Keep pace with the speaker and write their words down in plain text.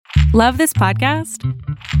Love this podcast?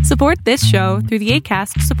 Support this show through the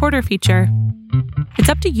Acast supporter feature. It's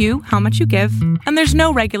up to you how much you give, and there's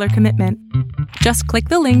no regular commitment. Just click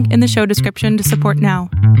the link in the show description to support now.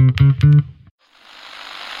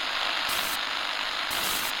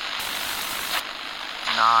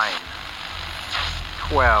 Nine,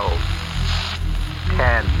 12,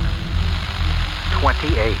 10,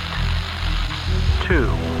 28, 2,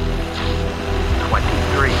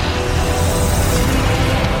 23.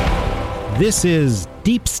 This is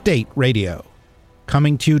Deep State Radio,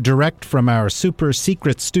 coming to you direct from our super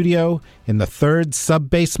secret studio in the third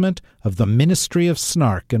sub-basement of the Ministry of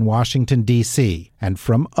Snark in Washington, D.C., and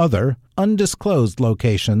from other undisclosed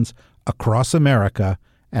locations across America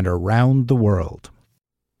and around the world.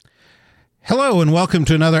 Hello and welcome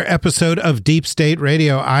to another episode of Deep State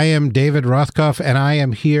Radio. I am David Rothkopf, and I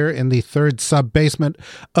am here in the third sub-basement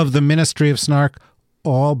of the Ministry of Snark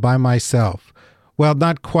all by myself. Well,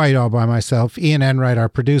 not quite all by myself. Ian Enright, our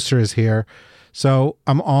producer, is here, so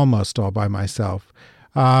I'm almost all by myself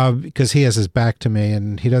because he has his back to me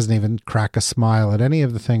and he doesn't even crack a smile at any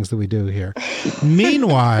of the things that we do here.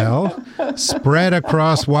 Meanwhile, spread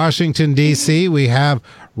across Washington, D.C., we have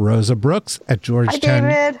Rosa Brooks at Georgetown.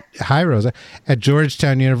 Hi, David. Hi, Rosa. At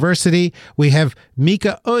Georgetown University. We have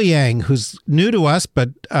Mika Ouyang, who's new to us, but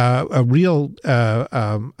a real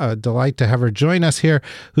delight to have her join us here,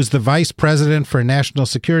 who's the Vice President for National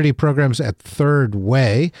Security Programs at Third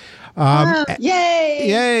Way. Yay!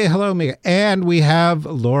 Yay! Hello, Mika. And we have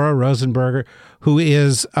Laura Rosenberger, who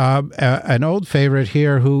is an old favorite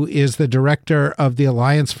here, who is the director of the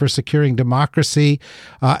Alliance for Securing Democracy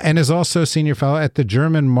and is also a senior fellow at the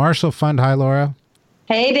German Marshall Fund. Hi, Laura.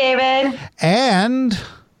 Hey, David. And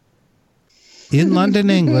in London,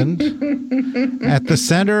 England, at the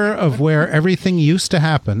center of where everything used to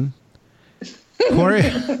happen, Kori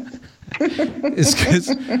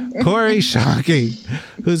Schake,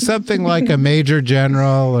 who's something like a major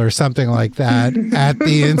general or something like that at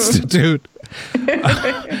the Institute.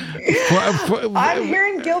 I'm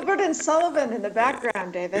hearing Gilbert and Sullivan in the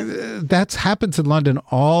background, David. That happens in London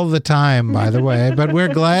all the time, by the way, but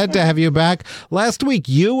we're glad to have you back. Last week,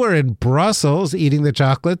 you were in Brussels eating the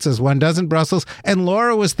chocolates, as one does in Brussels, and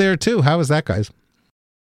Laura was there too. How was that, guys?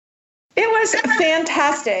 It was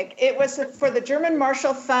fantastic. It was for the German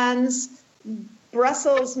Marshall Fund's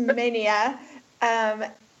Brussels Mania,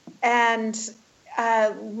 and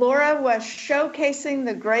Laura was showcasing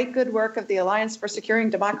the great good work of the Alliance for Securing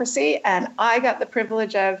Democracy, and I got the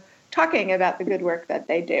privilege of talking about the good work that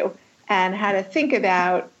they do and how to think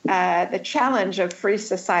about the challenge of free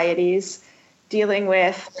societies dealing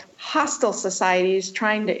with hostile societies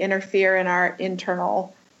trying to interfere in our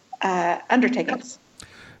internal undertakings.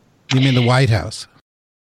 You mean the White House?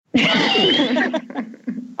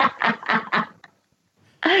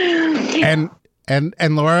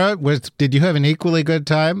 And Laura, did you have an equally good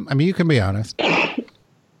time? I mean, you can be honest.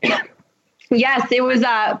 Yes, it was.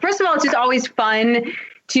 First of all, it's just always fun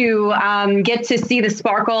to get to see the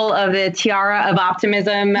sparkle of the tiara of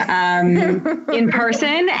optimism in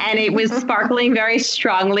person, and it was sparkling very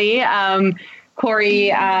strongly. Kori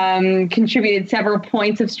contributed several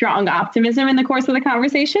points of strong optimism in the course of the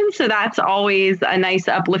conversation, so that's always a nice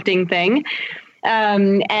uplifting thing.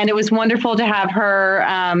 And it was wonderful to have her,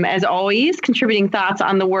 as always, contributing thoughts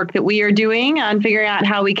on the work that we are doing on figuring out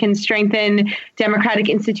how we can strengthen democratic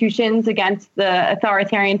institutions against the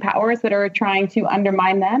authoritarian powers that are trying to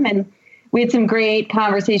undermine them. And we had some great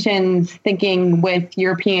conversations thinking with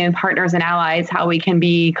European partners and allies how we can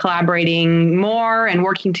be collaborating more and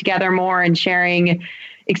working together more and sharing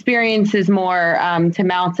experiences more to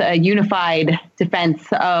mount a unified defense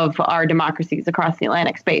of our democracies across the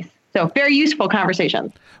Atlantic space. So very useful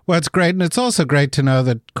conversations. Well, it's great. And it's also great to know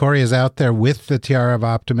that Kori is out there with the tiara of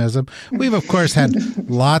optimism. We've, of course, had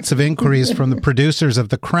lots of inquiries from the producers of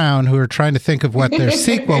The Crown who are trying to think of what their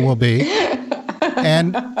sequel will be.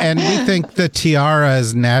 And we think the tiara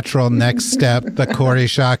is natural next step, the Kori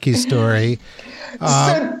Schake story.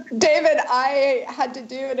 So, David, I had to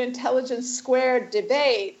do an Intelligence Squared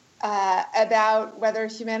debate about whether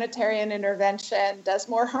humanitarian intervention does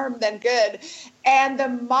more harm than good. And the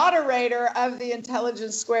moderator of the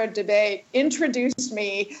Intelligence Squared debate introduced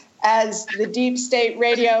me as the Deep State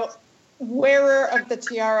Radio wearer of the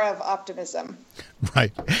tiara of optimism.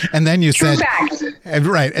 Right. And then you said,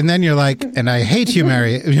 right. And then you're like, and I hate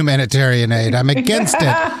humanitarian aid. I'm against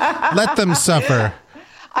it. Let them suffer.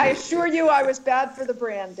 I assure you I was bad for the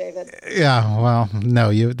brand, David. Yeah, well,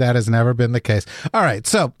 no, that has never been the case. All right,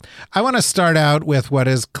 so I want to start out with what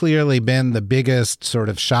has clearly been the biggest sort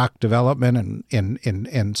of shock development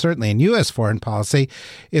in certainly in U.S. foreign policy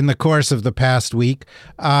in the course of the past week.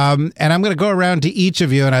 And I'm going to go around to each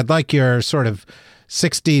of you, and I'd like your sort of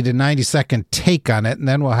 60 to 90 second take on it, and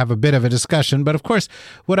then we'll have a bit of a discussion. But of course,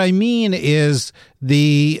 what I mean is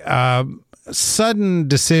the sudden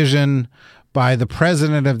decision by the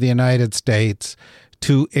President of the United States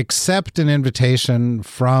to accept an invitation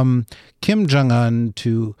from Kim Jong-un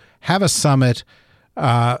to have a summit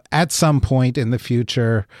at some point in the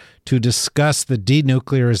future to discuss the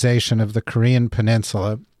denuclearization of the Korean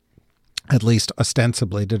Peninsula, at least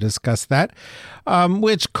ostensibly to discuss that,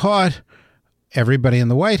 which caught everybody in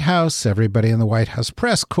the White House, everybody in the White House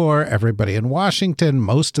press corps, everybody in Washington,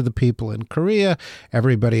 most of the people in Korea,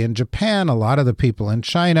 everybody in Japan, a lot of the people in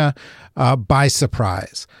China, by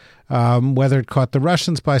surprise. Whether it caught the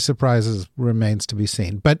Russians by surprise remains to be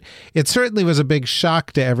seen. But it certainly was a big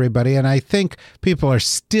shock to everybody, and I think people are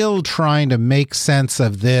still trying to make sense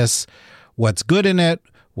of this, what's good in it,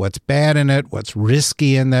 what's bad in it, what's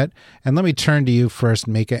risky in it. And let me turn to you first,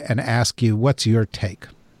 Mika, and ask you, what's your take?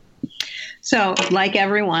 So, like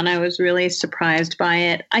everyone, I was really surprised by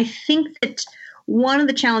it. I think that one of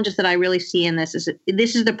the challenges that I really see in this is that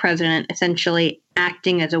this is the president essentially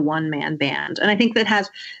acting as a one-man band. And I think that has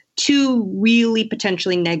two really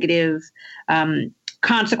potentially negative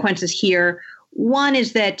consequences here. One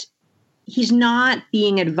is that he's not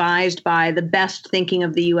being advised by the best thinking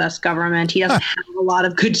of the U.S. government. He doesn't have a lot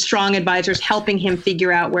of good, strong advisors helping him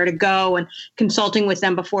figure out where to go and consulting with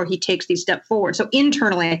them before he takes these steps forward. So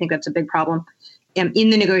internally, I think that's a big problem in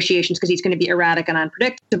the negotiations because he's going to be erratic and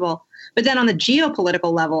unpredictable. But then on the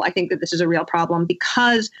geopolitical level, I think that this is a real problem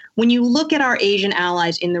because when you look at our Asian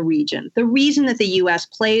allies in the region, the reason that the U.S.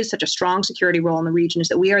 plays such a strong security role in the region is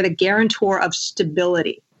that we are the guarantor of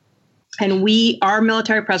stability. And our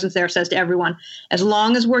military presence there says to everyone, as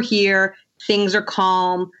long as we're here, things are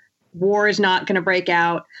calm, war is not going to break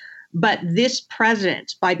out. But this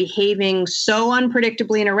president, by behaving so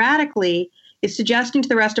unpredictably and erratically, is suggesting to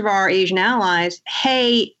the rest of our Asian allies,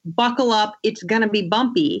 hey, buckle up, it's going to be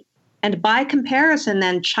bumpy. And by comparison,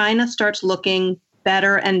 then China starts looking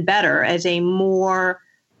better and better as a more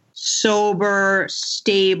sober,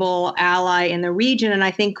 stable ally in the region. And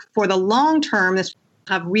I think for the long term, this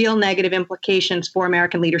have real negative implications for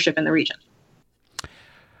American leadership in the region.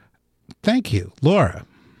 Thank you. Laura.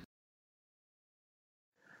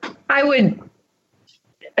 I would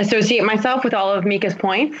associate myself with all of Mika's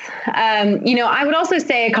points. I would also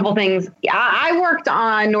say a couple things. I worked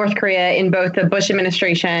on North Korea in both the Bush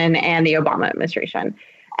administration and the Obama administration.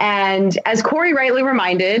 And as Corey rightly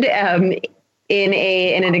reminded, in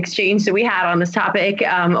an exchange that we had on this topic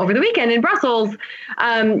over the weekend in Brussels,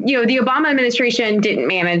 the Obama administration didn't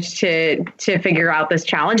manage to figure out this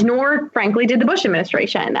challenge, nor, frankly, did the Bush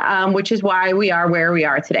administration, which is why we are where we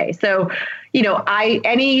are today. So,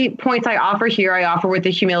 any points I offer here, I offer with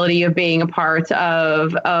the humility of being a part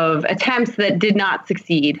of attempts that did not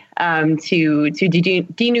succeed to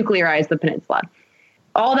denuclearize the peninsula.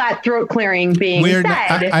 All that throat clearing being said,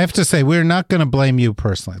 I have to say, we're not going to blame you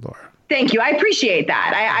personally, Laura. Thank you. I appreciate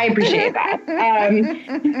that. I appreciate that.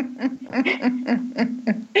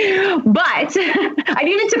 But I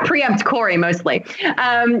needed to preempt Corey mostly.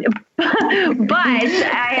 But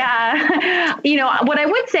what I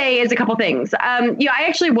would say is a couple things. I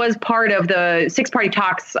actually was part of the six-party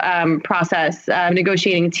talks process,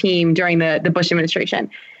 negotiating team during the Bush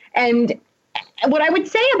administration. And what I would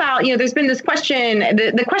say about, there's been this question,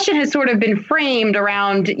 the question has sort of been framed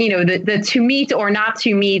around, the to meet or not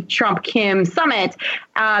to meet Trump-Kim summit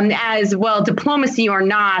as well, diplomacy or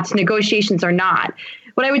not, negotiations or not.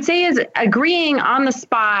 What I would say is agreeing on the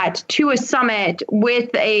spot to a summit with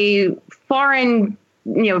a foreign,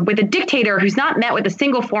 with a dictator who's not met with a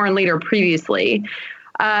single foreign leader previously,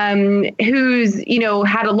 who's,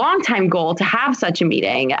 had a long time goal to have such a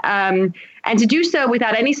meeting. And to do so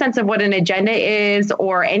without any sense of what an agenda is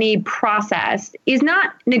or any process is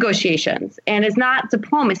not negotiations and is not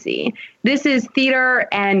diplomacy. This is theater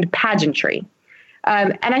and pageantry.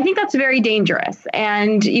 And I think that's very dangerous.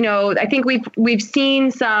 And, I think we've seen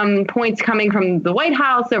some points coming from the White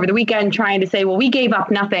House over the weekend trying to say, well, we gave up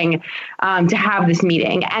nothing to have this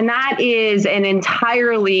meeting. And that is an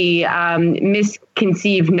entirely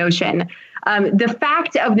misconceived notion. The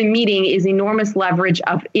fact of the meeting is enormous leverage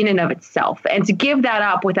in and of itself. And to give that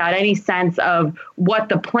up without any sense of what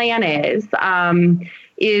the plan is,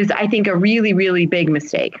 I think, a really, really big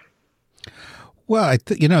mistake. Well,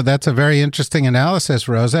 that's a very interesting analysis,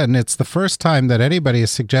 Rosa, and it's the first time that anybody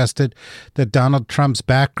has suggested that Donald Trump's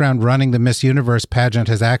background running the Miss Universe pageant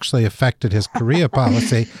has actually affected his Korea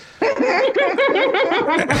policy.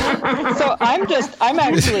 So I'm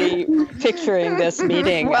actually picturing this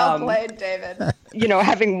meeting. Well played, David.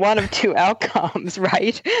 Having one of two outcomes,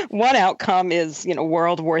 right? One outcome is,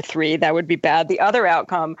 World War III. That would be bad. The other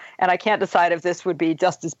outcome, and I can't decide if this would be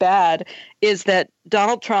just as bad, is that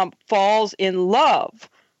Donald Trump falls in love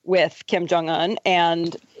with Kim Jong-un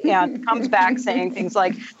and comes back saying things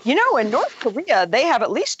like, in North Korea, they have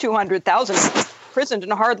at least 200,000 imprisoned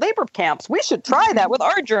in hard labor camps. We should try that with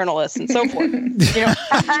our journalists and so forth.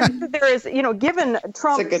 And there is, given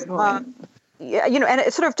Trump's, That's a good point. And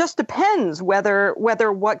it sort of just depends whether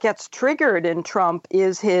what gets triggered in Trump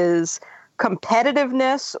is his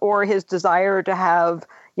competitiveness or his desire to have,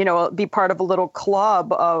 be part of a little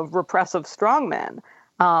club of repressive strongmen.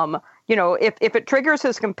 If it triggers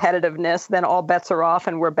his competitiveness, then all bets are off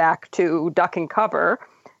and we're back to duck and cover.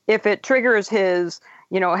 If it triggers his,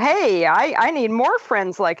 hey, I need more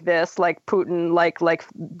friends like this, like Putin, like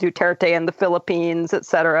Duterte in the Philippines, et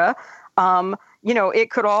cetera. It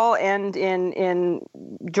could all end in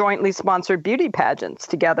jointly sponsored beauty pageants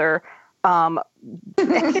together. And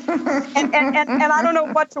I don't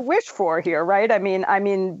know what to wish for here, right? I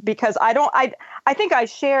mean, because I think I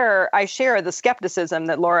share the skepticism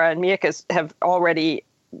that Laura and Mieke have already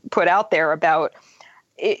put out there about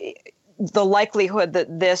the likelihood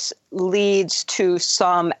that this leads to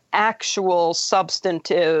some actual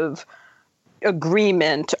substantive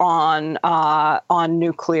agreement on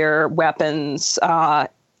nuclear weapons.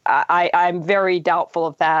 I'm very doubtful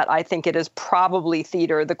of that. I think it is probably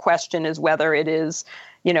theater. The question is whether it is,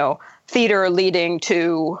 theater leading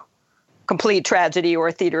to complete tragedy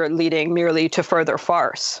or theater leading merely to further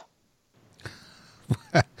farce.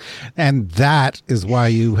 And that is why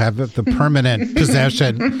you have the permanent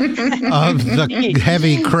possession of the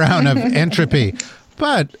heavy crown of entropy.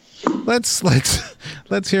 But let's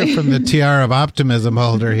hear from the tiara of optimism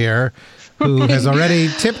holder here, who has already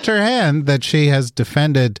tipped her hand that she has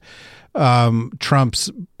defended Trump's.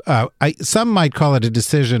 Some might call it a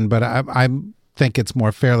decision, but I think it's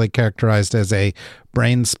more fairly characterized as a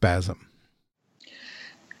brain spasm.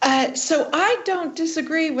 So I don't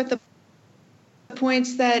disagree with the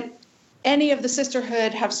points that any of the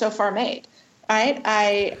sisterhood have so far made. Right?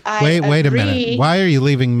 Wait a minute. Why are you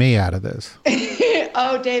leaving me out of this?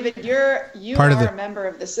 Oh, David, you are a member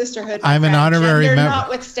of the sisterhood. I'm an honorary member.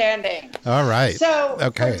 Notwithstanding. All right. So,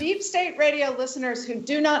 okay. For Deep State Radio listeners who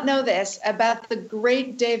do not know this about the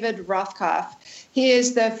great David Rothkopf, he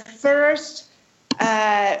is the first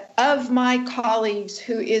of my colleagues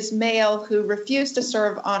who is male who refused to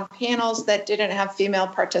serve on panels that didn't have female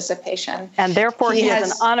participation. And therefore he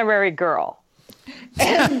is an honorary girl.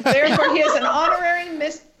 And therefore he is an honorary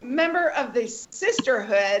member of the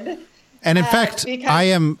sisterhood. And in fact,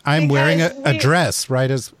 I'm wearing a dress,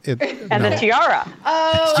 right? And the tiara.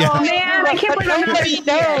 Oh, yeah. Oh man, I can't believe nobody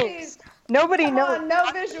knows. Nobody knows. No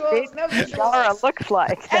visuals. No visuals. Tiara looks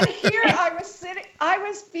like. And here I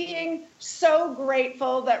was being so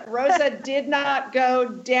grateful that Rosa did not go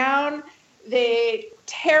down the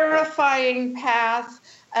terrifying path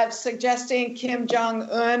of suggesting Kim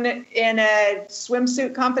Jong-un in a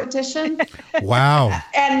swimsuit competition. Wow.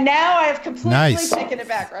 And now I've completely Nice. taken it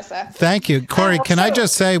back, Rosa. Thank you. Corey, can I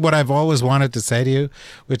just say what I've always wanted to say to you,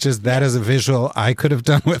 which is that is a visual I could have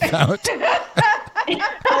done without.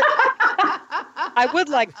 I would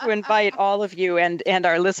like to invite all of you and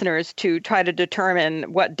our listeners to try to determine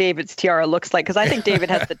what David's tiara looks like, because I think David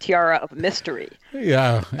has the tiara of mystery.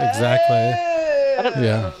 Yeah, exactly.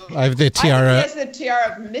 Yeah, I have the tiara. I think he has the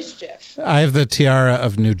tiara of mischief. I have the tiara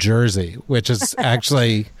of New Jersey, which is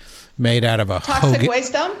actually made out of a Toxic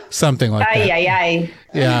waste dump? something like that. Aye.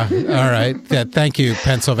 Yeah. All right. Yeah, thank you,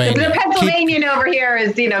 Pennsylvania. The Pennsylvanian over here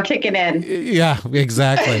is, kicking in. Yeah,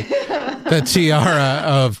 exactly. The tiara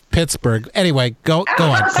of Pittsburgh. Anyway, go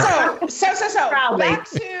on. So. Proudly.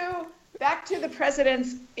 Back to the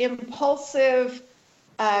president's impulsive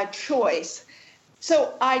choice.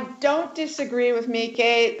 So I don't disagree with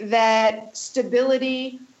Mieke that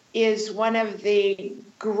stability is one of the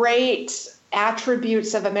great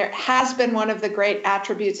attributes of has been one of the great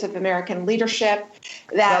attributes of American leadership.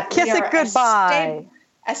 That kiss it goodbye.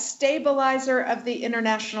 A stabilizer of the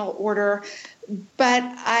international order. But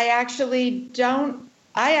I actually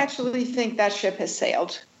think that ship has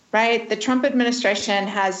sailed, right? The Trump administration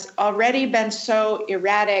has already been so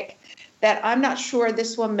erratic that I'm not sure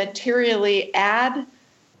this will materially add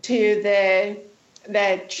to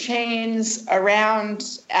the chains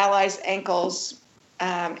around allies' ankles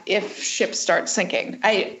if ships start sinking.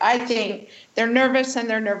 I think they're nervous, and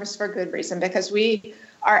they're nervous for good reason, because we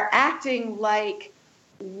are acting like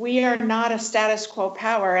we are not a status quo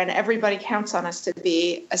power, and everybody counts on us to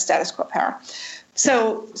be a status quo power.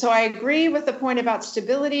 So I agree with the point about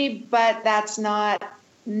stability, but that's not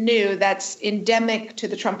new. That's endemic to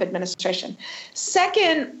the Trump administration.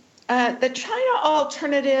 Second, the China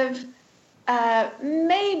alternative,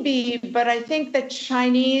 maybe, but I think the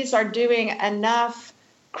Chinese are doing enough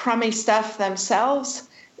crummy stuff themselves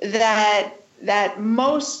that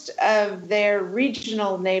most of their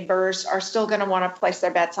regional neighbors are still going to want to place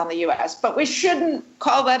their bets on the U.S. But we shouldn't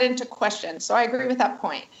call that into question. So I agree with that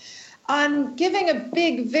point. On giving a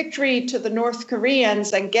big victory to the North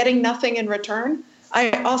Koreans and getting nothing in return,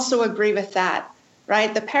 I also agree with that.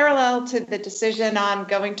 Right? The parallel to the decision on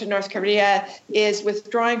going to North Korea is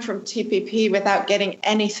withdrawing from TPP without getting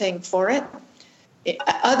anything for it.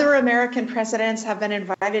 Other American presidents have been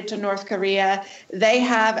invited to North Korea. They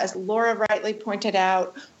have, as Laura rightly pointed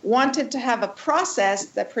out, wanted to have a process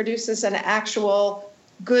that produces an actual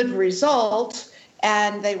good result,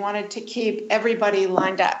 and they wanted to keep everybody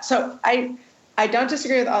lined up. So I don't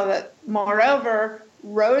disagree with all that. Moreover,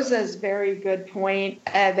 Rosa's very good point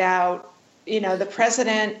about the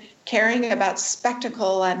president caring about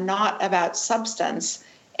spectacle and not about substance,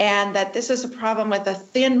 and that this is a problem with a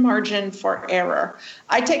thin margin for error.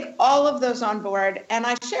 I take all of those on board, and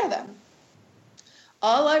I share them.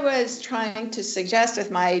 All I was trying to suggest with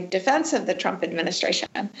my defense of the Trump administration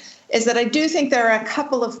is that I do think there are a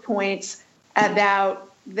couple of points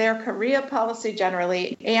about their Korea policy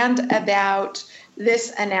generally and about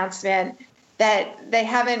this announcement that they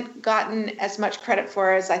haven't gotten as much credit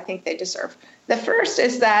for as I think they deserve. The first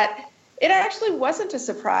is that it actually wasn't a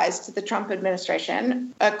surprise to the Trump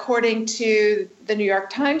administration. According to the New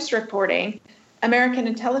York Times reporting, American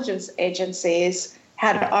intelligence agencies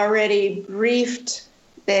had already briefed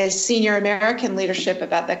the senior American leadership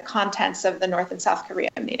about the contents of the North and South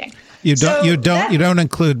Korea meeting. You don't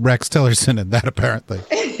include Rex Tillerson in that, apparently.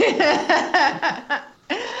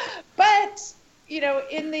 But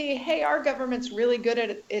in the, hey, our government's really good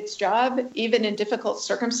at its job, even in difficult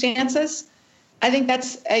circumstances, I think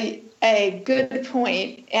that's a good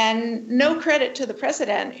point. And no credit to the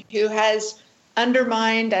president, who has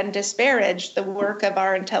undermined and disparaged the work of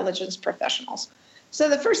our intelligence professionals. So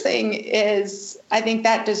the first thing is, I think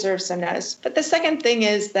that deserves some notice. But the second thing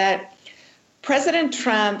is that President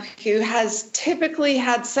Trump, who has typically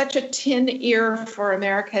had such a tin ear for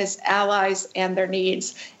America's allies and their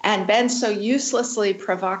needs and been so uselessly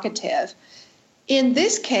provocative, in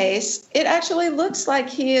this case, it actually looks like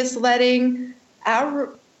he is letting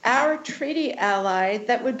our treaty ally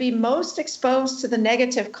that would be most exposed to the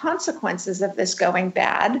negative consequences of this going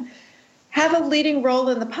bad have a leading role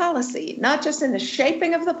in the policy, not just in the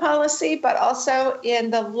shaping of the policy, but also in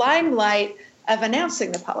the limelight of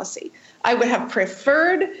announcing the policy. I would have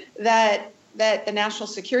preferred that the National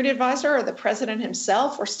Security Advisor or the president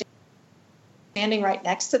himself were standing right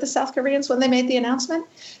next to the South Koreans when they made the announcement,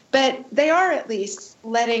 but they are at least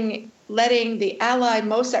letting the ally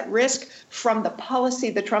most at risk from the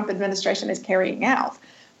policy the Trump administration is carrying out.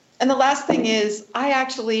 And the last thing is,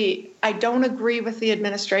 I don't agree with the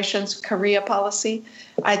administration's Korea policy.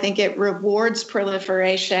 I think it rewards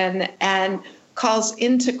proliferation and calls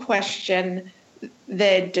into question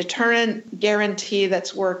the deterrent guarantee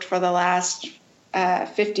that's worked for the last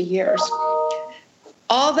 50 years.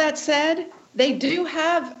 All that said, they do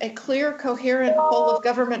have a clear, coherent whole of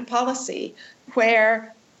government policy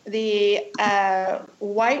where the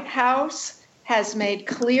White House has made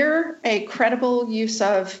clear a credible use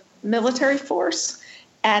of military force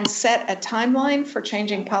and set a timeline for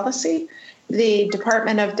changing policy. The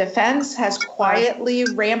Department of Defense has quietly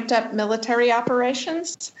ramped up military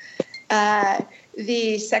operations.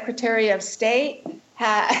 The Secretary of State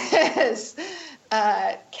has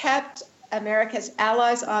kept America's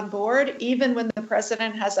allies on board, even when the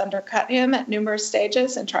president has undercut him at numerous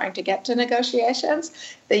stages in trying to get to negotiations.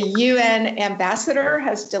 The UN ambassador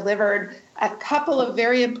has delivered a couple of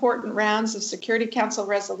very important rounds of Security Council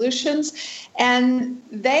resolutions, and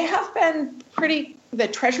they have been the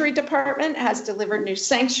Treasury Department has delivered new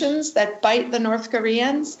sanctions that bite the North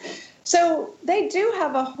Koreans. So they do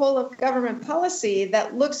have a whole of government policy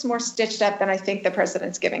that looks more stitched up than I think the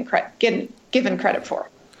president's given credit for.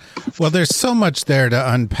 Well, there's so much there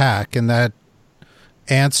to unpack in that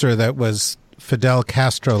answer that was Fidel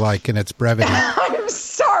Castro-like in its brevity. I'm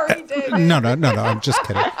sorry, David. No, I'm just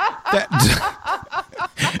kidding.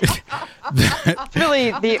 It's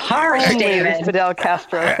really the harsh, only David. Fidel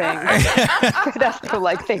Castro thing.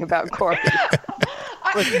 Castro-like thing about Corey.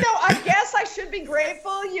 I guess I should should be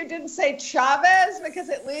grateful you didn't say Chavez, because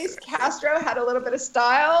at least Castro had a little bit of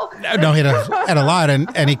style. No, he had a lot,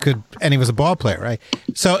 and he was a ball player, right?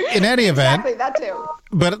 So in any event, exactly, that too.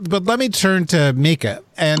 But let me turn to Mika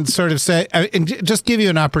and sort of say, and just give you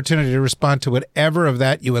an opportunity to respond to whatever of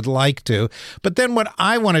that you would like to. But then what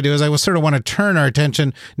I want to do is I sort of want to turn our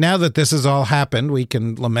attention, now that this has all happened, we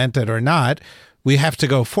can lament it or not, we have to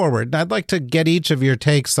go forward. And I'd like to get each of your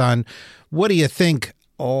takes on what do you think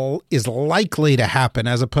all is likely to happen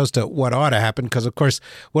as opposed to what ought to happen. Because, of course,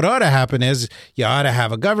 what ought to happen is you ought to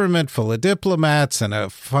have a government full of diplomats and a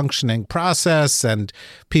functioning process, and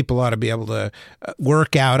people ought to be able to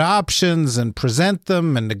work out options and present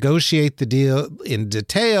them and negotiate the deal in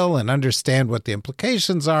detail and understand what the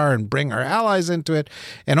implications are and bring our allies into it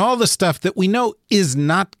and all the stuff that we know is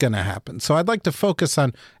not going to happen. So I'd like to focus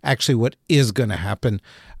on actually what is going to happen.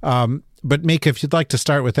 But Mika, if you'd like to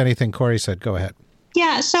start with anything Corey said, go ahead.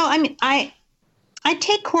 Yeah, so I mean, I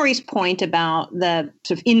take Corey's point about the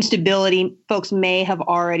sort of instability. Folks may have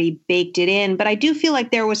already baked it in, but I do feel like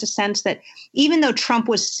there was a sense that even though Trump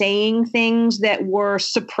was saying things that were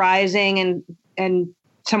surprising and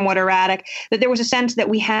somewhat erratic, that there was a sense that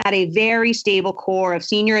we had a very stable core of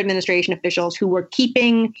senior administration officials who were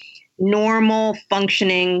keeping normal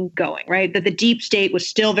functioning going, right? That the deep state was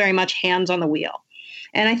still very much hands on the wheel.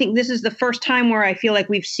 And I think this is the first time where I feel like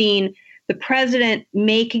we've seen the president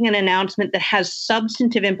making an announcement that has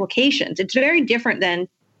substantive implications. It's very different than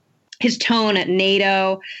his tone at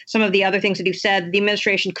NATO, some of the other things that he said the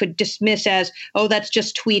administration could dismiss as, oh, that's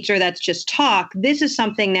just tweets or that's just talk. This is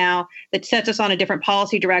something now that sets us on a different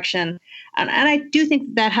policy direction. And I do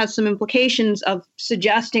think that has some implications of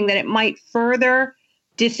suggesting that it might further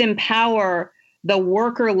disempower the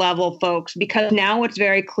worker level folks, because now what's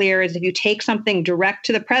very clear is if you take something direct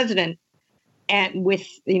to the president, and with,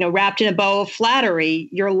 wrapped in a bow of flattery,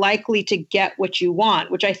 you're likely to get what you want,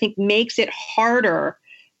 which I think makes it harder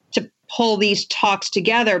to pull these talks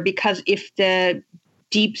together, because if the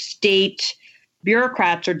deep state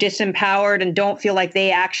bureaucrats are disempowered and don't feel like they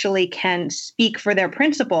actually can speak for their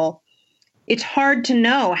principle, it's hard to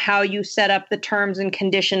know how you set up the terms and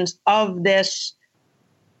conditions of this,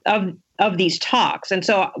 of these talks. And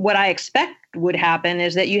so what I expect would happen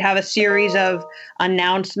is that you have a series of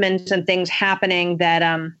announcements and things happening that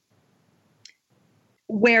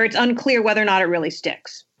where it's unclear whether or not it really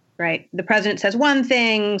sticks, right? The president says one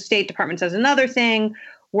thing, State Department says another thing.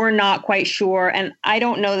 We're not quite sure. And I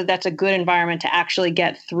don't know that that's a good environment to actually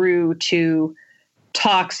get through to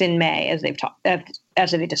talks in May as they've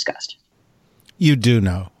discussed. You do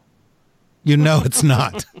know. You know it's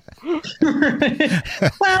not. Well,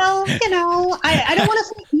 I don't want to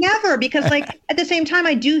say never, because at the same time,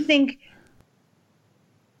 I do think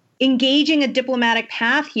engaging a diplomatic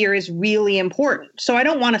path here is really important. So I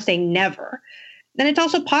don't want to say never. Then it's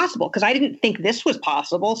also possible, because I didn't think this was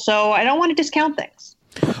possible. So I don't want to discount things.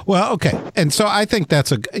 Well, okay. And so I think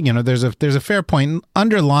that's there's a fair point.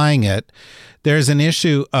 Underlying it, there's an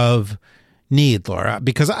issue of need, Laura,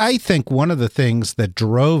 because I think one of the things that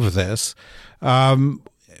drove this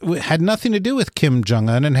had nothing to do with Kim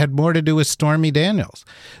Jong-un and had more to do with Stormy Daniels.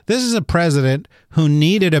 This is a president who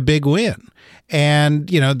needed a big win. And,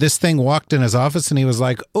 this thing walked in his office and he was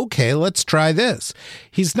like, okay, let's try this.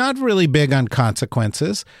 He's not really big on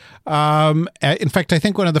consequences. In fact, I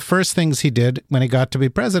think one of the first things he did when he got to be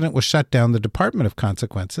president was shut down the Department of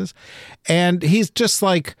Consequences. And he's just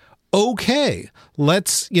like, okay,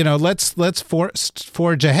 let's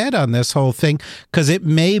forge ahead on this whole thing, because it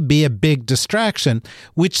may be a big distraction,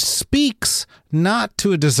 which speaks not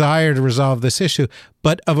to a desire to resolve this issue,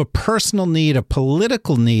 but of a personal need, a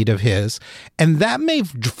political need of his. And that may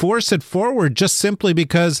force it forward just simply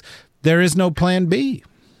because there is no plan B.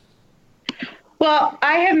 Well,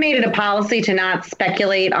 I have made it a policy to not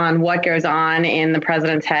speculate on what goes on in the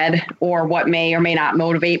president's head or what may or may not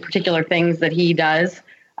motivate particular things that he does.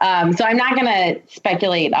 So I'm not going to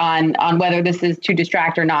speculate on whether this is to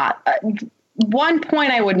distract or not. One point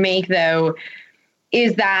I would make, though,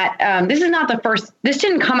 is that this is not the first. This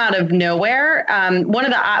didn't come out of nowhere. One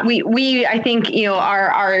of the we I think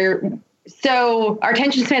our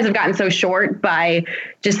attention spans have gotten so short by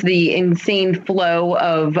just the insane flow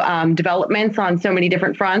of developments on so many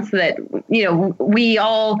different fronts that, we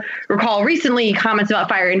all recall recently comments about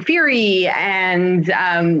Fire and Fury and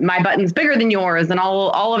my button's bigger than yours and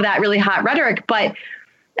all of that really hot rhetoric. But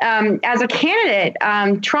as a candidate,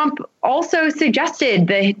 Trump also suggested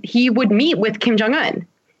that he would meet with Kim Jong-un,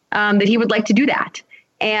 that he would like to do that.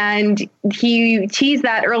 And he teased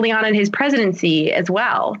that early on in his presidency as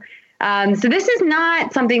well. So this is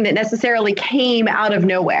not something that necessarily came out of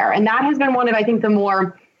nowhere. And that has been one of, I think, the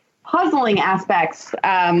more puzzling aspects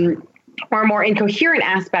or more incoherent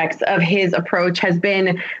aspects of his approach has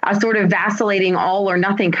been a sort of vacillating all or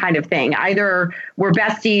nothing kind of thing. Either we're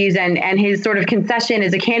besties and his sort of concession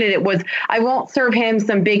as a candidate was, I won't serve him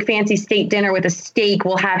some big fancy state dinner with a steak.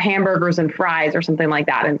 We'll have hamburgers and fries or something like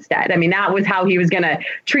that instead. I mean, that was how he was going to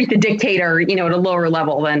treat the dictator, at a lower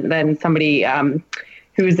level than somebody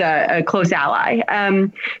who's a close ally.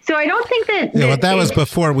 So I don't think that... Yeah, but that was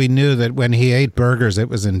before we knew that when he ate burgers, it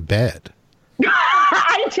was in bed.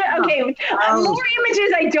 Okay, more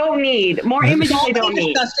images I don't need. More images I don't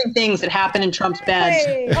need. Disgusting things that happen in Trump's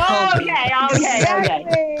bed. Okay.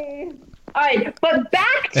 All right, but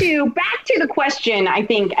back to the question, I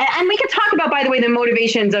think, and we could talk about, by the way, the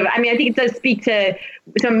motivations of, I think it does speak to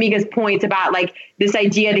some of Mika's points about like this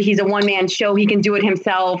idea that he's a one-man show, he can do it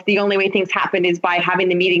himself. The only way things happen is by having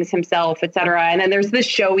the meetings himself, et cetera. And then there's the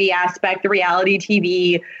showy aspect, the reality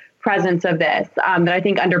TV presence of this that I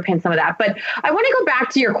think underpins some of that. But I want to go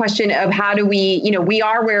back to your question of how do we, we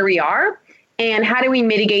are where we are, and how do we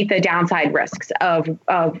mitigate the downside risks of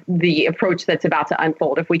the approach that's about to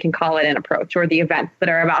unfold, if we can call it an approach, or the events that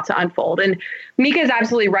are about to unfold. And Mika is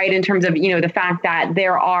absolutely right in terms of, the fact that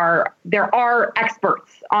there are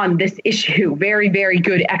experts on this issue, very, very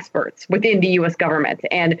good experts within the U.S. government,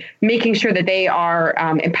 and making sure that they are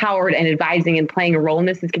empowered and advising and playing a role in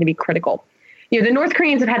this is going to be critical. The North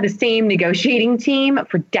Koreans have had the same negotiating team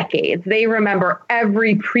for decades. They remember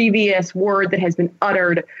every previous word that has been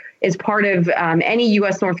uttered as part of any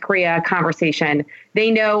U.S.-North Korea conversation. They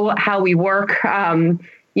know how we work.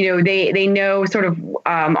 They know sort of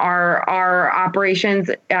our operations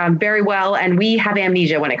very well, and we have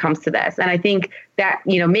amnesia when it comes to this. And I think that,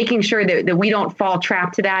 making sure that we don't fall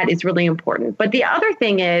trapped to that is really important. But the other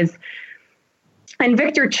thing is, and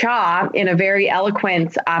Victor Cha, in a very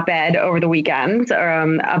eloquent op-ed over the weekend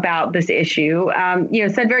about this issue,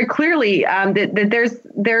 said very clearly that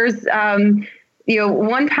there's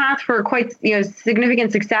one path for quite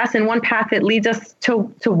significant success and one path that leads us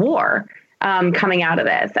to war coming out of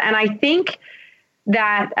this. And I think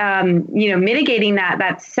that mitigating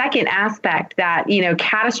that second aspect, that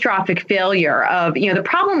catastrophic failure of the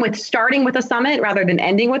problem with starting with a summit rather than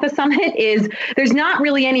ending with a summit is there's not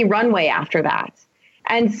really any runway after that.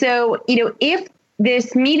 And so, if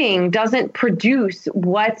this meeting doesn't produce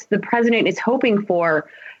what the president is hoping for,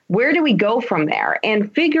 where do we go from there?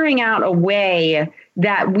 And figuring out a way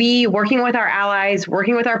that we, working with our allies,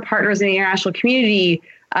 working with our partners in the international community,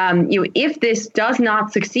 if this does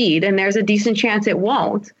not succeed, and there's a decent chance it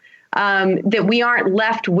won't, that we aren't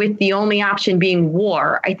left with the only option being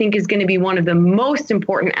war, I think is going to be one of the most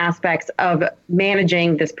important aspects of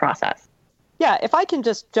managing this process. Yeah, if I can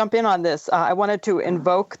just jump in on this, I wanted to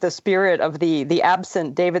invoke the spirit of the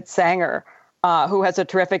absent David Sanger, who has a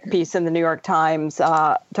terrific piece in the New York Times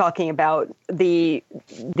talking about the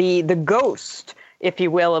ghost, if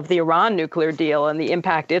you will, of the Iran nuclear deal and the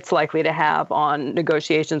impact it's likely to have on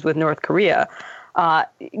negotiations with North Korea. And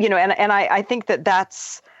I think that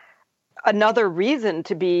that's another reason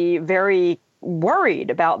to be very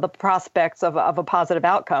worried about the prospects of a positive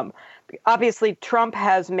outcome. Obviously, Trump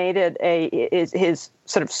has made it his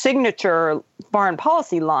sort of signature foreign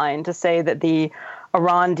policy line to say that the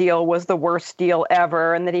Iran deal was the worst deal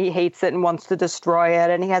ever and that he hates it and wants to destroy it.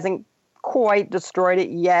 And he hasn't quite destroyed it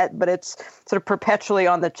yet, but it's sort of perpetually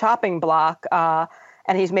on the chopping block.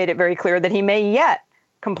 And he's made it very clear that he may yet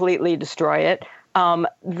completely destroy it.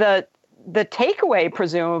 The takeaway,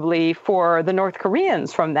 presumably, for the North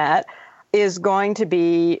Koreans from that is going to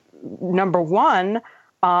be, number one,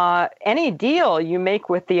 any deal you make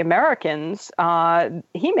with the Americans,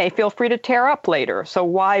 he may feel free to tear up later. So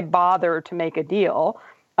why bother to make a deal?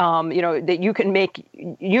 That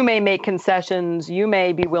you may make concessions, you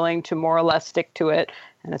may be willing to more or less stick to it,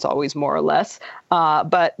 and it's always more or less.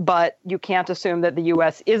 But you can't assume that the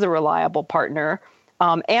U.S. is a reliable partner.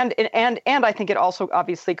 And I think it also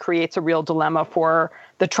obviously creates a real dilemma for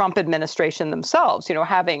the Trump administration themselves.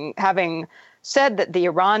 Having said that the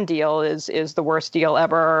Iran deal is the worst deal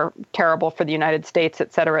ever, terrible for the United States,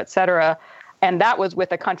 et cetera, et cetera. And that was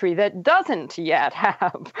with a country that doesn't yet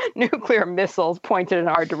have nuclear missiles pointed in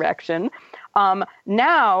our direction.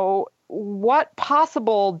 Now, what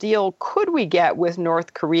possible deal could we get with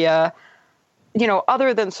North Korea,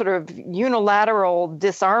 other than sort of unilateral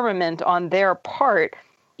disarmament on their part,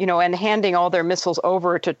 and handing all their missiles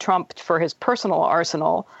over to Trump for his personal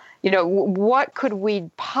arsenal? What could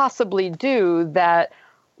we possibly do that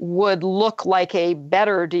would look like a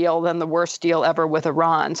better deal than the worst deal ever with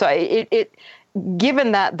Iran? So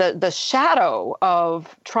given that the shadow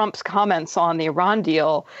of Trump's comments on the Iran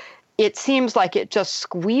deal, it seems like it just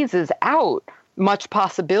squeezes out much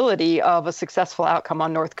possibility of a successful outcome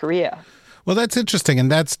on North Korea. Well, that's interesting,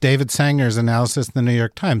 and that's David Sanger's analysis in the New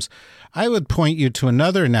York Times. I would point you to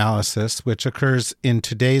another analysis, which occurs in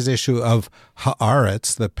today's issue of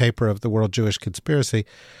Haaretz, the paper of the World Jewish Conspiracy.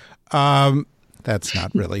 That's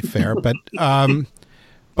not really fair, but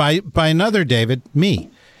by another David, me.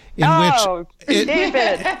 David.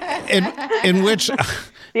 In which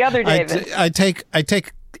the other David. I take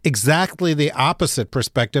exactly the opposite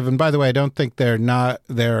perspective, and by the way, I don't think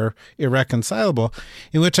they're irreconcilable,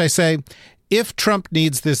 in which I say, if Trump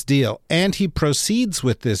needs this deal and he proceeds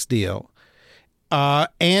with this deal,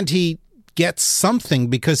 and he gets something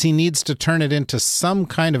because he needs to turn it into some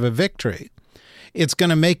kind of a victory, it's going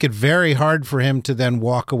to make it very hard for him to then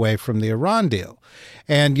walk away from the Iran deal.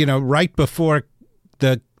 And, right before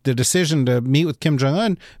the decision to meet with Kim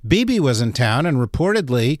Jong-un, Bibi was in town, and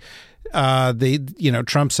reportedly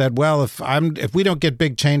Trump said, well, if we don't get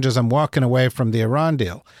big changes, I'm walking away from the Iran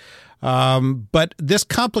deal. But this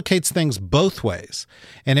complicates things both ways,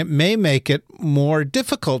 and it may make it more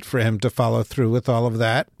difficult for him to follow through with all of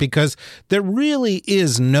that, because there really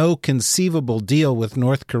is no conceivable deal with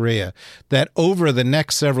North Korea that over the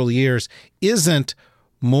next several years isn't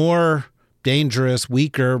more dangerous,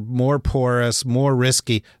 weaker, more porous, more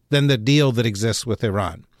risky than the deal that exists with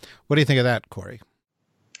Iran. What do you think of that, Corey?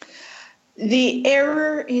 The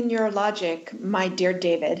error in your logic, my dear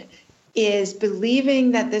David, is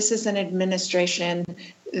believing that this is an administration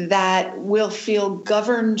that will feel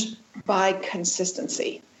governed by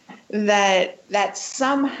consistency, that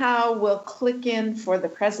somehow will click in for the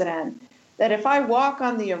president, that if I walk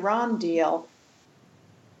on the Iran deal,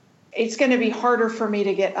 it's going to be harder for me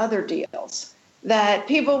to get other deals, that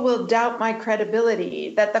people will doubt my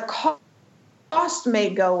credibility, that the cost may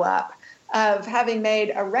go up of having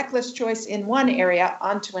made a reckless choice in one area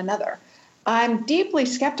onto another. I'm deeply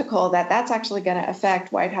skeptical that that's actually going to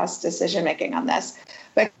affect White House decision-making on this,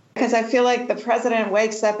 because I feel like the president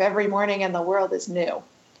wakes up every morning and the world is new.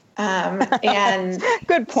 And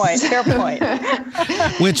good point. Fair point.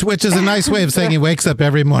 Which is a nice way of saying he wakes up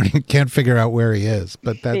every morning and can't figure out where he is.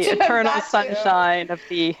 But that's the eternal sunshine of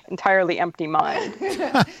the entirely empty mind.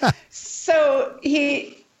 So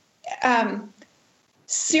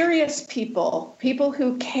serious people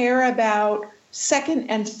who care about second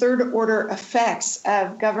and third order effects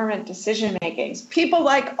of government decision makings, people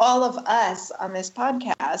like all of us on this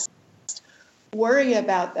podcast worry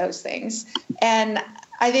about those things. And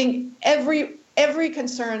I think every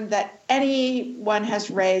concern that anyone has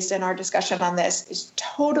raised in our discussion on this is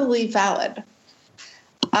totally valid.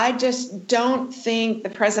 I just don't think the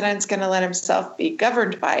president's going to let himself be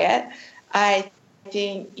governed by it. I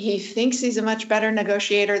think he thinks he's a much better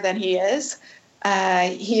negotiator than he is.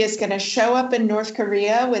 He is going to show up in North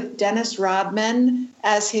Korea with Dennis Rodman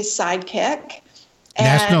as his sidekick.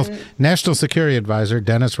 National Security Advisor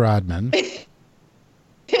Dennis Rodman.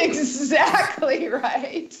 Exactly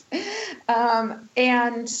right.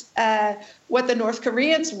 And what the North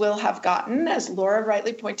Koreans will have gotten, as Laura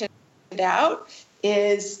rightly pointed out,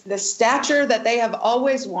 is the stature that they have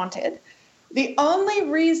always wanted. The only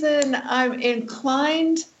reason I'm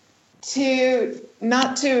inclined to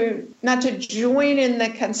not to join in the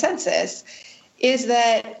consensus is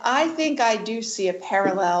that I think I do see a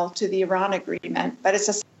parallel to the Iran agreement, but it's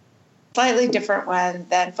a slightly different one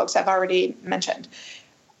than folks have already mentioned.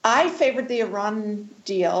 I favored the Iran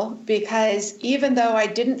deal because even though I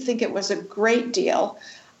didn't think it was a great deal,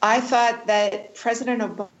 I thought that President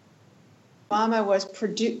Obama was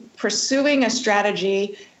pursuing a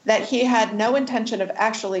strategy that he had no intention of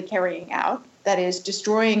actually carrying out, that is,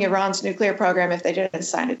 destroying Iran's nuclear program if they didn't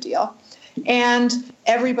sign a deal. And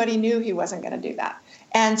everybody knew he wasn't going to do that.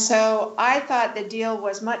 And so I thought the deal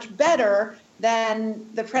was much better than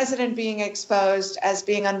the president being exposed as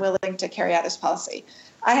being unwilling to carry out his policy.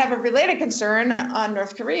 I have a related concern on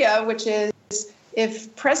North Korea, which is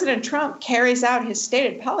if President Trump carries out his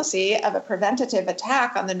stated policy of a preventative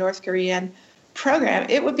attack on the North Korean program,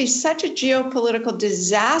 it would be such a geopolitical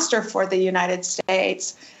disaster for the United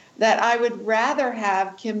States that I would rather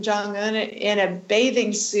have Kim Jong-un in a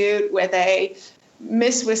bathing suit with a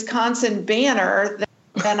Miss Wisconsin banner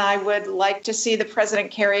than I would like to see the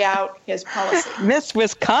president carry out his policy. Miss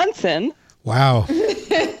Wisconsin? Wow.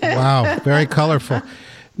 Wow. Very colorful.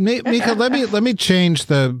 Mika, let me change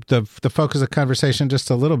the focus of the conversation just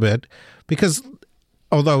a little bit, because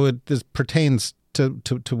although this pertains to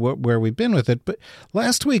where we've been with it, but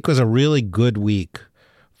last week was a really good week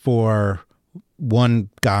for one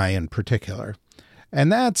guy in particular,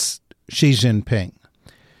 and that's Xi Jinping.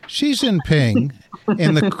 Xi Jinping,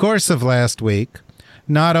 in the course of last week,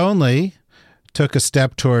 not only took a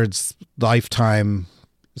step towards lifetime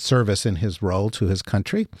service in his role to his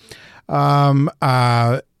country.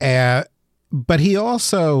 But he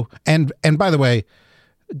also, and by the way,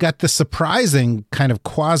 got the surprising kind of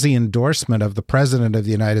quasi-endorsement of the President of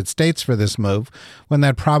the United States for this move, when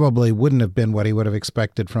that probably wouldn't have been what he would have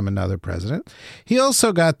expected from another president. He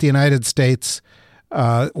also got the United States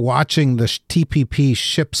watching the TPP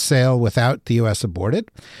ship sail without the U.S. aboard it.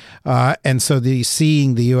 And so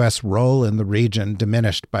seeing the U.S. role in the region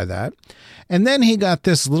diminished by that. And then he got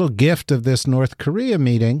this little gift of this North Korea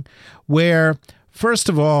meeting where, first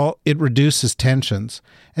of all, it reduces tensions.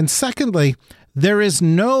 And secondly, there is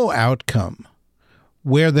no outcome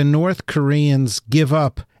where the North Koreans give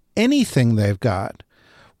up anything they've got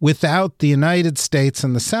without the United States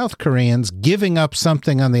and the South Koreans giving up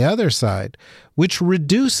something on the other side, which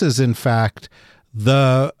reduces, in fact,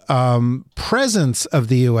 the presence of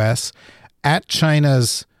the U.S. at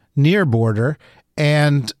China's near border.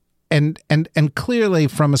 And clearly,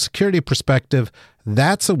 from a security perspective,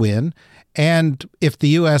 that's a win. And if the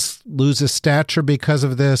U.S. loses stature because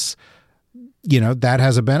of this, that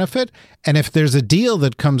has a benefit. And if there's a deal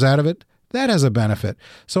that comes out of it, that has a benefit.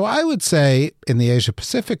 So I would say in the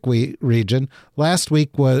Asia-Pacific region, last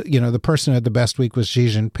week was, the person who had the best week was Xi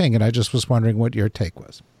Jinping. And I just was wondering what your take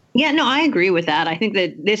was. Yeah, no, I agree with that. I think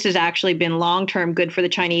that this has actually been long-term good for the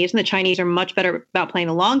Chinese, and the Chinese are much better about playing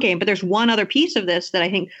the long game. But there's one other piece of this that I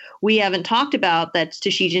think we haven't talked about that's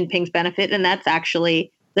to Xi Jinping's benefit, and that's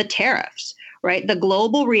actually the tariffs. Right, the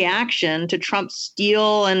global reaction to Trump's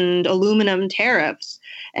steel and aluminum tariffs,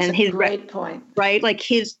 and his great point. Right, like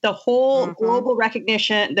the whole global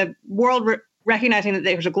recognition, the world recognizing that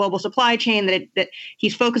there's a global supply chain, that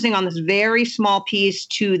he's focusing on this very small piece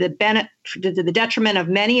to the detriment of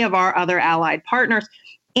many of our other allied partners,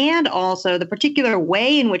 and also the particular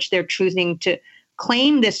way in which they're choosing to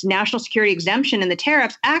claim this national security exemption in the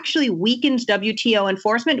tariffs actually weakens WTO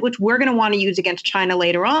enforcement, which we're going to want to use against China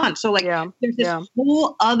later on. So there's this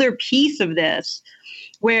whole other piece of this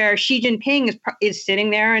where Xi Jinping is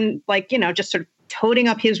sitting there and just sort of toting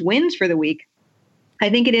up his wins for the week.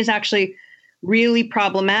 I think it is actually really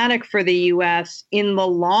problematic for the U.S. in the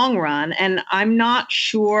long run. And I'm not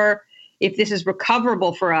sure if this is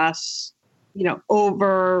recoverable for us,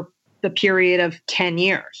 over the period of 10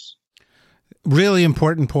 years. Really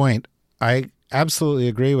important point. I absolutely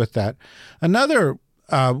agree with that. Another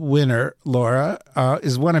winner, Laura,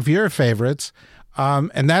 is one of your favorites,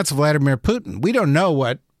 and that's Vladimir Putin. We don't know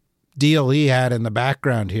what deal he had in the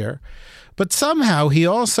background here, but somehow he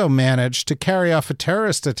also managed to carry off a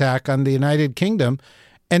terrorist attack on the United Kingdom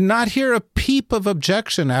and not hear a peep of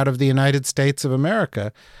objection out of the United States of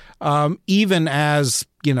America, even as,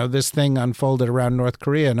 this thing unfolded around North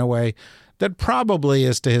Korea in a way that probably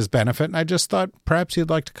is to his benefit. And I just thought perhaps you'd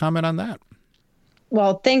like to comment on that.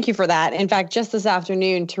 Well, thank you for that. In fact, just this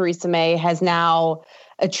afternoon, Theresa May has now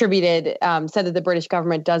said that the British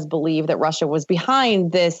government does believe that Russia was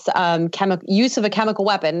behind this use of a chemical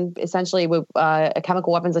weapon, essentially a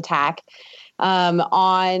chemical weapons attack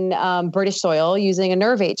on British soil using a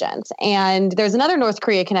nerve agent. And there's another North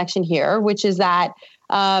Korea connection here, which is that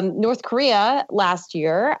North Korea last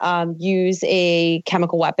year used a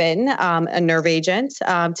chemical weapon, a nerve agent,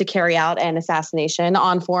 to carry out an assassination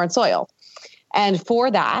on foreign soil. And for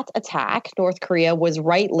that attack, North Korea was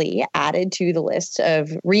rightly re-added to the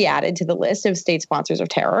list of state sponsors of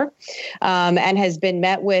terror, and has been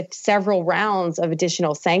met with several rounds of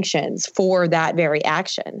additional sanctions for that very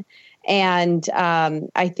action. And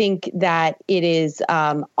I think that it is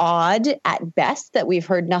odd at best that we've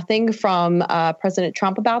heard nothing from President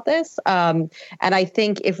Trump about this. And I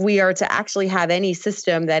think if we are to actually have any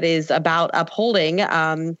system that is about upholding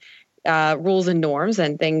rules and norms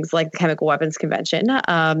and things like the Chemical Weapons Convention,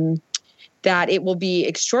 that it will be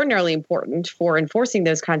extraordinarily important for enforcing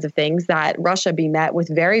those kinds of things that Russia be met with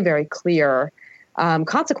very, very clear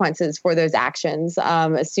consequences for those actions,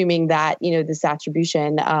 assuming that this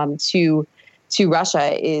attribution to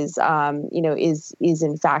Russia is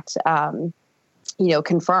in fact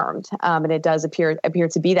confirmed, and it does appear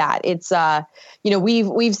to be that. It's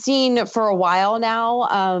we've seen for a while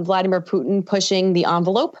now Vladimir Putin pushing the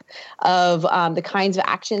envelope of the kinds of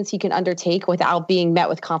actions he can undertake without being met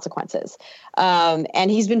with consequences.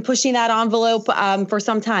 And he's been pushing that envelope for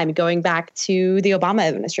some time, going back to the Obama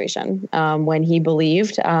administration, when he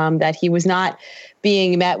believed that he was not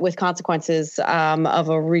being met with consequences of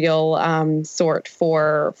a real sort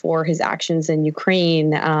for his actions in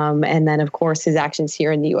Ukraine, and then, of course, his actions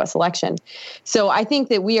here in the U.S. election. So I think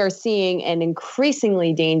that we are seeing an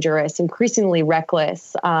increasingly dangerous, increasingly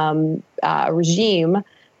reckless regime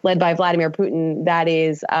led by Vladimir Putin that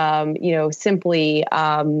is, simply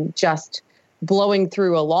just blowing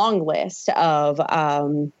through a long list of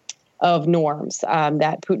norms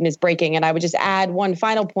that Putin is breaking. And I would just add one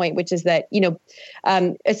final point, which is that,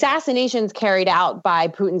 assassinations carried out by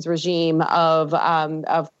Putin's regime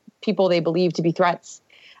of people they believe to be threats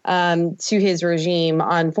to his regime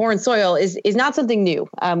on foreign soil is not something new.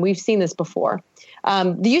 We've seen this before.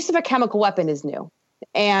 The use of a chemical weapon is new.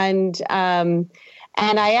 And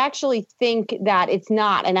I actually think that it's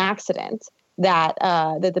not an accident that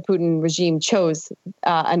the Putin regime chose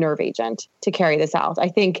a nerve agent to carry this out. I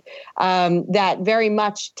think that very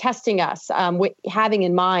much testing us, having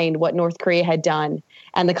in mind what North Korea had done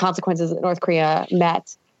and the consequences that North Korea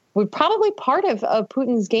met, was probably part of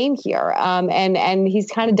Putin's game here. And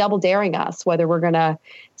he's kind of double daring us whether we're going to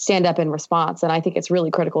stand up in response. And I think it's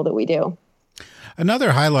really critical that we do.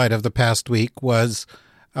 Another highlight of the past week was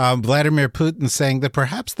Vladimir Putin saying that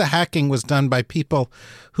perhaps the hacking was done by people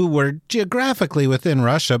who were geographically within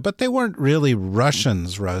Russia, but they weren't really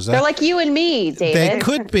Russians, Rosa. They're like you and me, David. They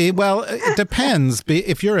could be. Well, it depends.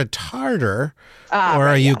 If you're a Tatar or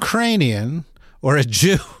a Ukrainian or a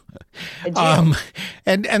Jew. So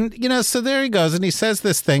there he goes. And he says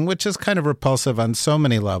this thing, which is kind of repulsive on so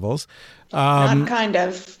many levels. Not kind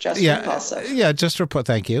of, just repulsive. Yeah, just repulsive.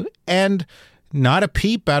 Thank you. And not a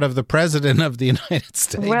peep out of the president of the United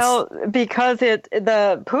States. Well, because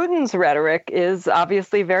the Putin's rhetoric is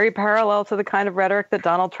obviously very parallel to the kind of rhetoric that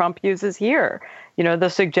Donald Trump uses here. The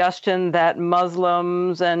suggestion that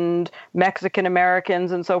Muslims and Mexican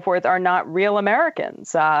Americans and so forth are not real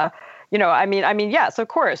Americans. Yes, of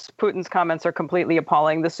course, Putin's comments are completely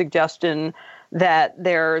appalling. The suggestion that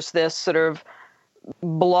there's this sort of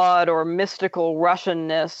blood or mystical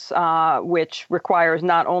Russianness, which requires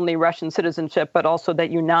not only Russian citizenship, but also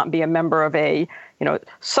that you not be a member of a,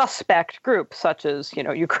 suspect group such as,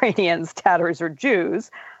 Ukrainians, Tatars, or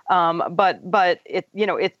Jews. But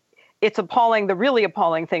it's appalling. The really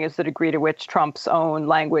appalling thing is the degree to which Trump's own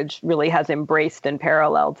language really has embraced and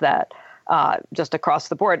paralleled that just across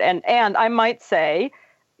the board. And I might say,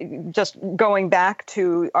 just going back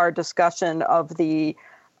to our discussion of the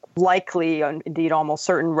likely, indeed almost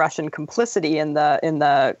certain Russian complicity in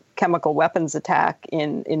the chemical weapons attack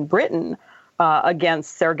in Britain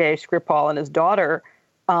against Sergei Skripal and his daughter.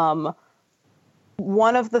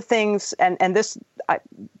 One of the things, and this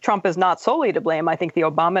Trump is not solely to blame. I think the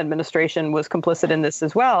Obama administration was complicit in this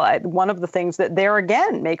as well. One of the things that there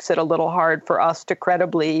again makes it a little hard for us to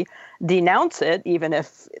credibly denounce it, even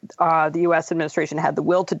if the U.S. administration had the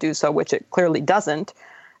will to do so, which it clearly doesn't,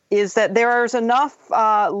 is that there's enough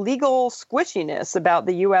legal squishiness about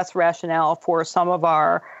the U.S. rationale for some of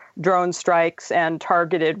our drone strikes and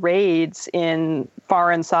targeted raids in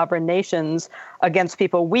foreign sovereign nations against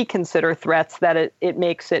people we consider threats that it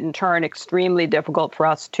makes it in turn extremely difficult for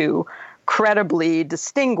us to credibly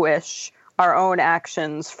distinguish our own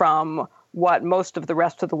actions from what most of the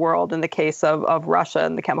rest of the world, in the case of Russia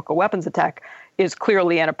and the chemical weapons attack, is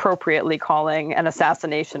clearly and appropriately calling an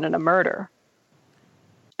assassination and a murder.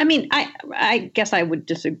 I mean, I guess I would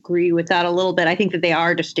disagree with that a little bit. I think that they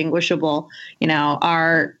are distinguishable.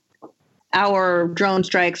 Our drone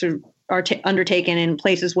strikes are undertaken in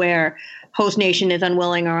places where host nation is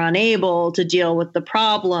unwilling or unable to deal with the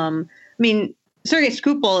problem. I mean, Sergei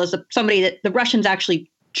Skripal is somebody that the Russians actually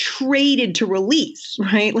traded to release,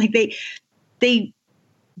 right? Like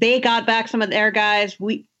they got back some of their guys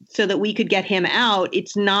so that we could get him out.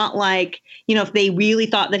 It's not like, if they really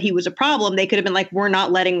thought that he was a problem, they could have been like, we're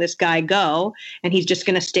not letting this guy go and he's just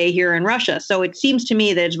going to stay here in Russia. So it seems to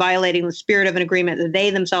me that it's violating the spirit of an agreement that they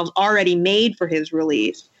themselves already made for his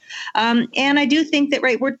release. And I do think that,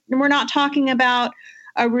 right, we're not talking about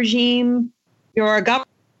a regime or a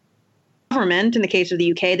government, in the case of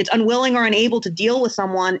the UK, that's unwilling or unable to deal with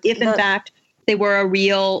someone if, in fact, they were a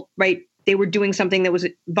real, right, they were doing something that was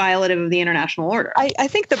violative of the international order. I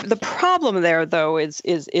think the problem there, though, is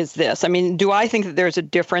this. I mean, do I think that there's a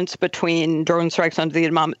difference between drone strikes under the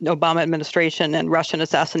Obama administration and Russian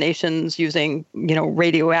assassinations using,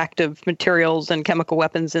 radioactive materials and chemical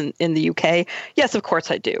weapons in the UK? Yes, of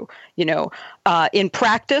course I do. In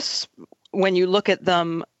practice, when you look at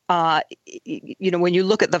them, when you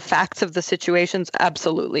look at the facts of the situations,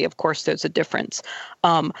 absolutely, of course, there's a difference.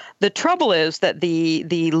 The trouble is that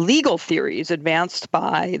the legal theories advanced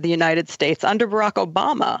by the United States under Barack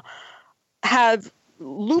Obama have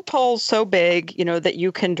loopholes so big, that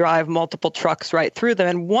you can drive multiple trucks right through them.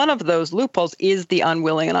 And one of those loopholes is the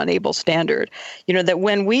unwilling and unable standard. That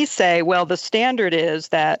when we say, well, the standard is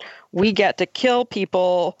that we get to kill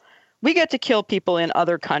people in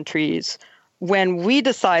other countries when we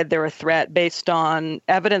decide they're a threat based on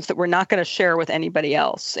evidence that we're not going to share with anybody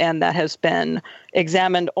else, and that has been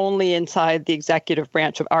examined only inside the executive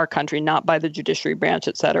branch of our country, not by the judiciary branch,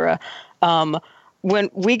 et cetera, when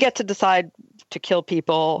we get to decide to kill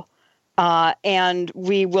people, and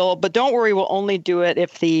we will, but don't worry, we'll only do it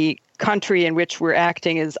if the country in which we're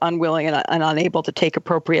acting is unwilling and unable to take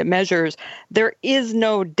appropriate measures. There is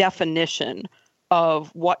no definition of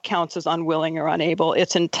what counts as unwilling or unable.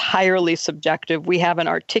 It's entirely subjective. We haven't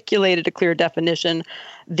articulated a clear definition.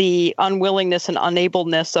 The unwillingness and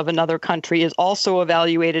unableness of another country is also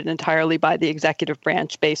evaluated entirely by the executive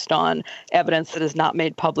branch based on evidence that is not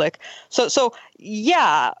made public. So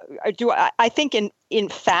yeah, I think in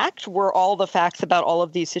fact, were all the facts about all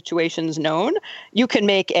of these situations known, you can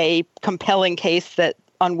make a compelling case that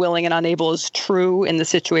unwilling and unable is true in the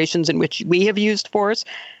situations in which we have used force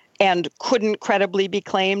and couldn't credibly be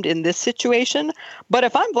claimed in this situation. But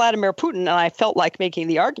if I'm Vladimir Putin and I felt like making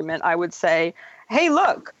the argument, I would say, hey,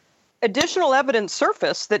 look, additional evidence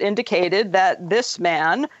surfaced that indicated that this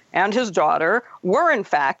man and his daughter were in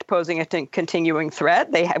fact posing a continuing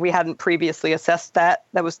threat. We hadn't previously assessed that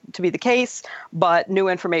was to be the case, but new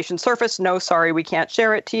information surfaced. No, sorry, we can't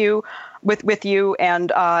share it to you with you.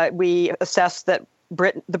 And we assessed that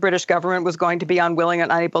the British government was going to be unwilling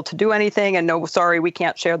and unable to do anything. And no, sorry, we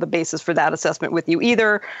can't share the basis for that assessment with you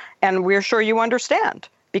either. And we're sure you understand,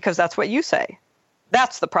 because that's what you say.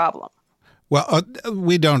 That's the problem. Well,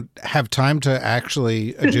 we don't have time to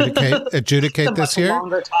actually adjudicate this here.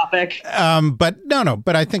 Longer topic.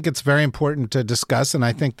 But I think it's very important to discuss, and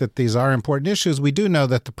I think that these are important issues. We do know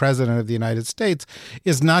that the president of the United States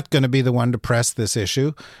is not going to be the one to press this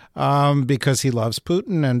issue because he loves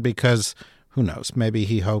Putin and because, who knows, maybe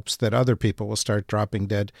he hopes that other people will start dropping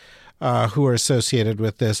dead who are associated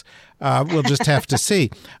with this. We'll just have to see.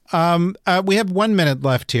 We have 1 minute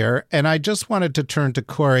left here, and I just wanted to turn to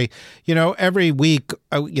Kori. You know, every week,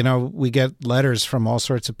 we get letters from all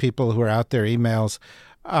sorts of people who are out there, emails,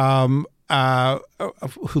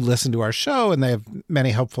 who listen to our show, and they have many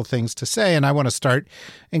helpful things to say, and I want to start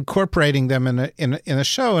incorporating them in a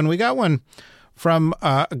show. And we got one from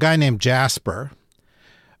a guy named Jasper,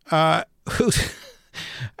 who...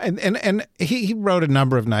 And he wrote a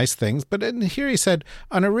number of nice things, but in here he said,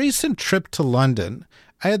 on a recent trip to London,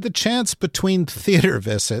 I had the chance between theater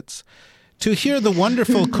visits to hear the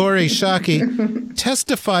wonderful Kori Schake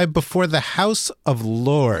testify before the House of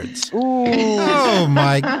Lords. Ooh. Oh,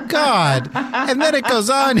 my God. And then it goes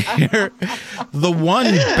on here. The one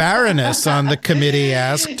Baroness on the committee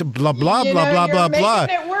asked, blah, blah, blah, blah, blah, blah. You're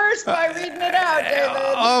making it worse by reading it out,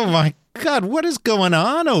 David. Oh, my God, what is going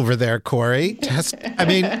on over there, Kori?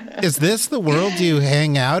 Is this the world you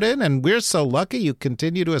hang out in, and we're so lucky you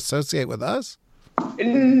continue to associate with us?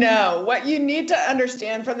 No, what you need to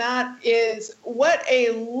understand from that is what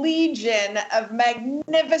a legion of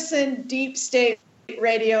magnificent deep state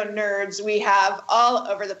radio nerds we have all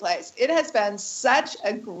over the place. It has been such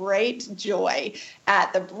a great joy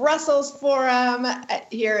at the Brussels Forum,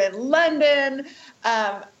 here in London,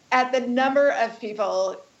 at the number of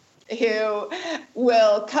people who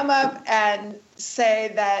will come up and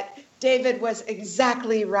say that David was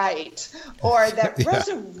exactly right, or that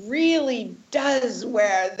Rosa really does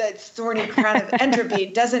wear the thorny crown of entropy,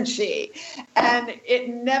 doesn't she? And it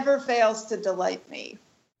never fails to delight me.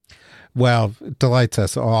 Well, it delights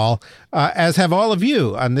us all, as have all of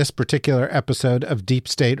you on this particular episode of Deep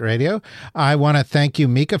State Radio. I want to thank you,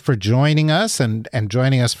 Mika, for joining us and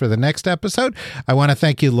joining us for the next episode. I want to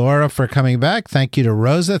thank you, Laura, for coming back. Thank you to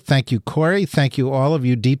Rosa. Thank you, Kori. Thank you, all of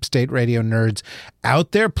you Deep State Radio nerds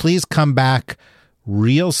out there. Please come back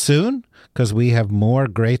real soon, because we have more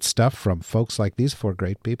great stuff from folks like these four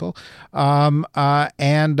great people. And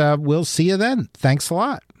we'll see you then. Thanks a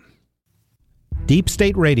lot. Deep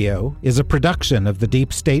State Radio is a production of the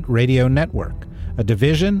Deep State Radio Network, a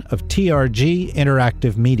division of TRG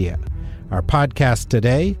Interactive Media. Our podcast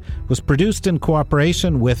today was produced in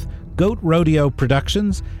cooperation with Goat Rodeo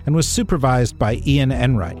Productions and was supervised by Ian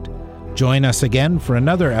Enright. Join us again for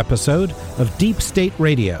another episode of Deep State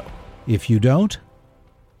Radio. If you don't,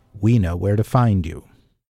 we know where to find you.